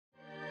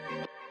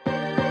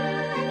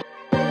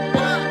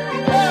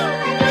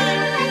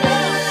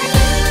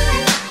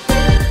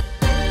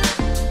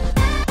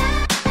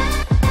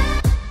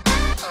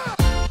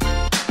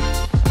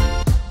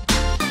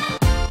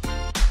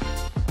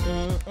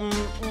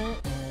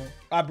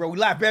All right, bro, we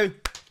live, baby.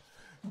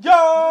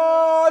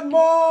 Good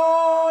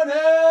morning!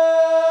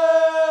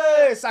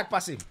 Sak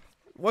Pasi.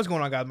 What's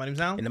going on, guys? My name's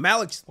Alan. And I'm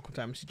Alex. Welcome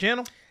to AAMICY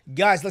channel.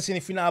 Guys, listen,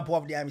 if you're not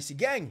part of the AAMICY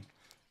gang,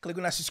 click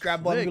on that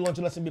subscribe button below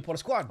to listen to be part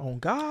of the squad. Oh,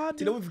 God.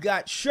 Today we've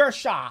got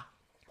Shershaah.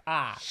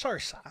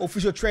 Shershaah.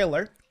 Official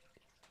trailer.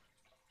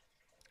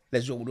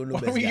 Let's go. Why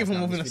don't we give a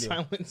moment of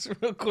silence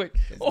real quick?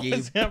 What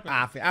is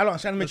happening? I'm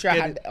trying to make sure I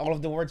had all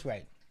of the words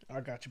right.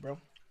 I got you, bro.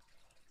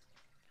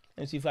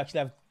 Let me see if I actually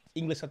have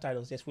English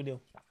subtitles. Yes, we do.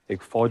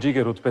 एक फौजी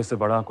के रुतबे से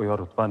बड़ा कोई और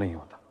रुतबा नहीं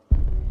होता।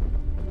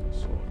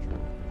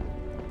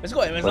 Let's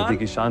go, Amazon. वर्दी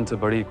की शान से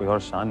बड़ी कोई और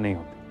शान नहीं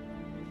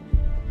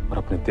होती। और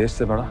अपने देश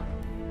से बड़ा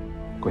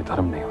कोई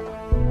धर्म नहीं होता।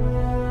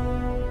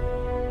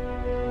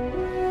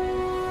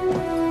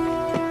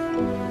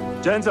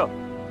 Jain sir,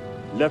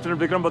 lieutenant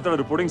Vikram Batra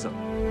reporting sir.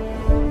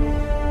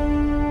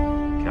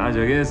 क्या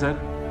जगह है सर?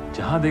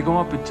 जहाँ देखो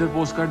वहाँ पिक्चर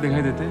पोस्टकार्ड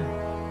दिखाई देते हैं।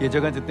 ये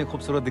जगह जितनी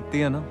खूबसूरत दिखती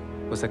है ना,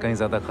 उससे कहीं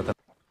ज्यादा खतरनाक।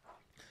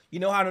 You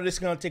know how this is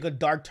gonna take a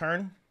dark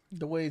turn?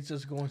 The way it's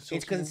just going so.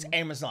 It's because it's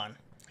Amazon.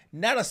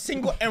 Not a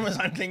single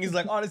Amazon thing is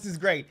like, oh, this is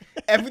great.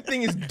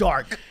 Everything is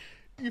dark.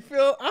 I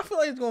feel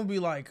like it's gonna be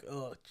like,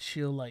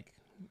 chill, like,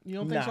 you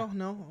don't think so?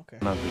 No? Okay.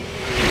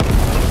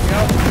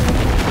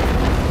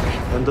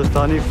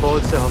 हिंदुस्तानी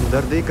फौज से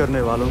हमदर्दी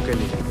करने वालों के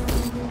लिए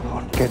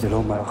उनके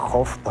दिलों में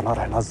खौफ बना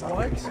रहना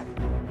जरूरी है।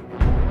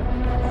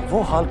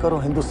 वो हाल करो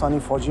हिंदुस्तानी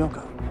फौजियों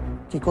का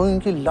कि कोई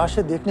उनकी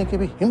लाशें देखने की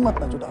भी हिम्मत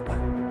न जुटा पाए।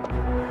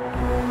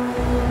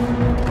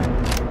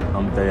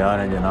 हम तैयार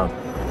हैं जनाब।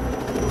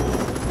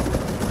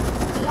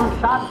 हम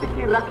शांति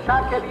की रक्षा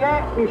के लिए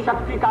अपनी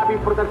शक्ति का भी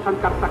प्रदर्शन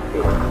कर सकते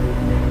हैं।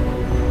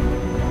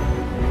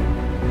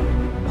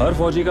 हर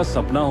फौजी का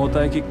सपना होता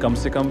है कि कम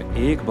से कम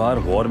एक बार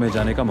वॉर में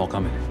जाने का मौका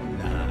मिले।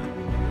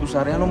 तू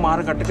सारे मार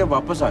कट के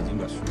वापस आ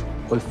जाएगा।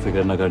 कोई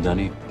फिक्र न कर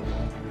जानी,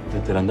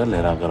 मैं तिरंगा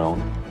लहरा कर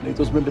आऊंगा, नहीं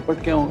तो उसमें लिपट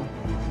के आऊंगा,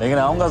 लेकिन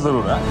आऊंगा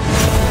जरूर।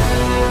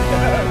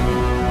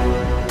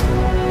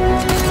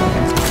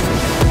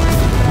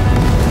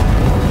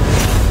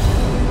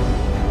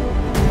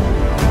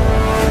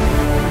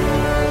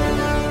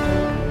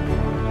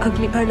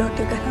 अगली बार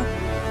लौटेगा ना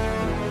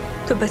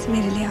तो बस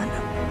मेरे लिए आना।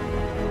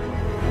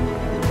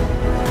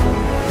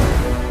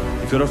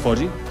 If you're a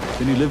फौजी,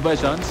 then you live by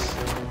chance,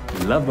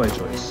 love by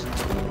choice,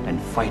 and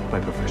fight by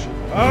profession.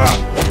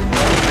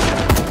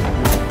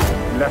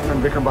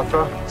 Lieutenant Vikram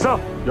Batra, Sir,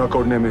 your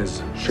code name is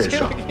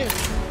Shershaah.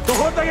 तो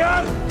हो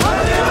तैयार?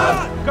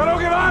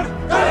 करोगे वार?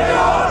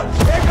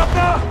 एक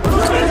अपना,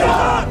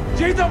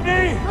 जीत अपनी,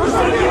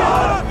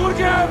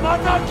 दुर्गे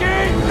माता की।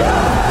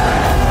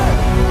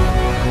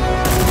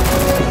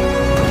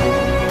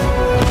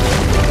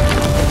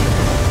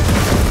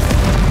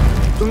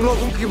 तुम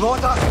लोगों की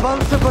मौत आसमान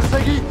से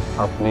बरसेगी।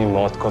 अपनी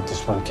मौत को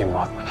दुश्मन की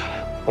मौत बना।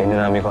 इंडियन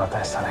आर्मी को आता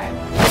है ऐसा नहीं।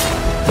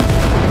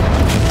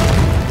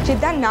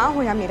 जिद्दां ना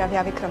होया मेरा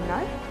ब्याह विक्रम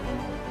नाल,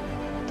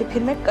 ते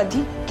फिर मैं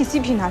कभी किसी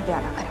भी नाल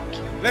ब्याह ना करूंगी।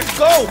 Let's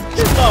go!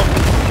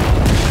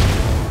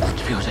 कुछ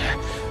भी हो जाए,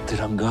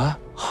 तिरंगा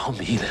हम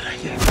ही ले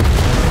रहेंगे।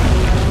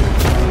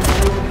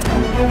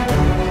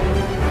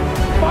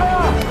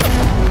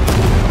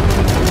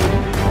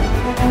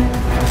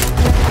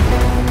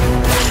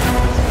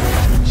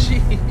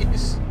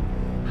 Jeez.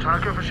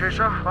 Target for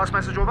Shershaah. Last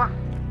message over.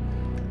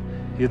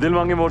 ये दिल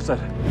मांगे मोर सर।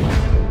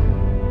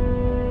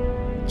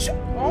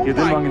 Oh ये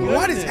दिल मांगे my, more.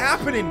 what is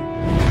happening?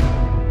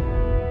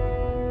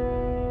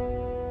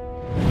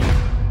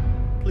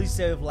 Please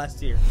say it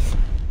last year.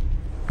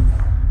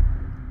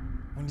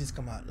 When did this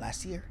come out?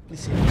 Last year?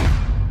 Please say it.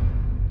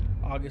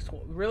 August.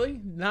 Really?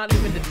 Not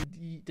even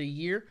the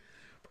year?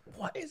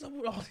 What is up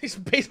with all these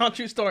based on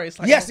true stories?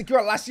 Like, Yes, it came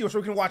out last year, so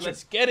we can watch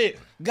let's it. get it.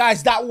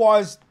 Guys, that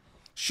was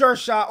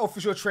Shershaah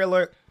official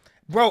trailer.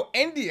 Bro,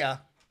 India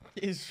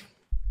Is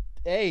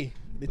hey,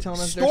 they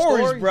telling us their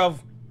stories, stories, bro.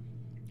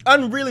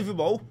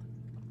 Unbelievable.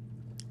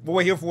 But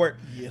we're here for it.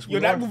 Yes, Yo, we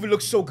that are. movie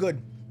looks so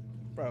good.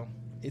 bro.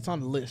 It's on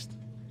the list.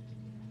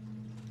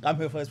 I'm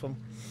here for this one.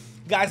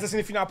 Guys, listen,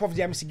 if you're not part of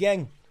the AAMICY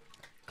gang,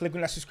 click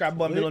on that subscribe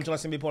button below and join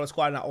us and be part of the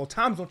squad. And at all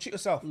times, don't cheat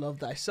yourself. Love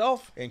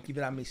thyself. And keep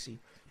it AAMICY.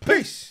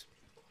 Peace.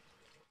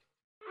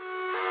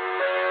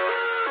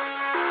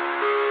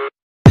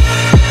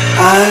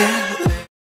 I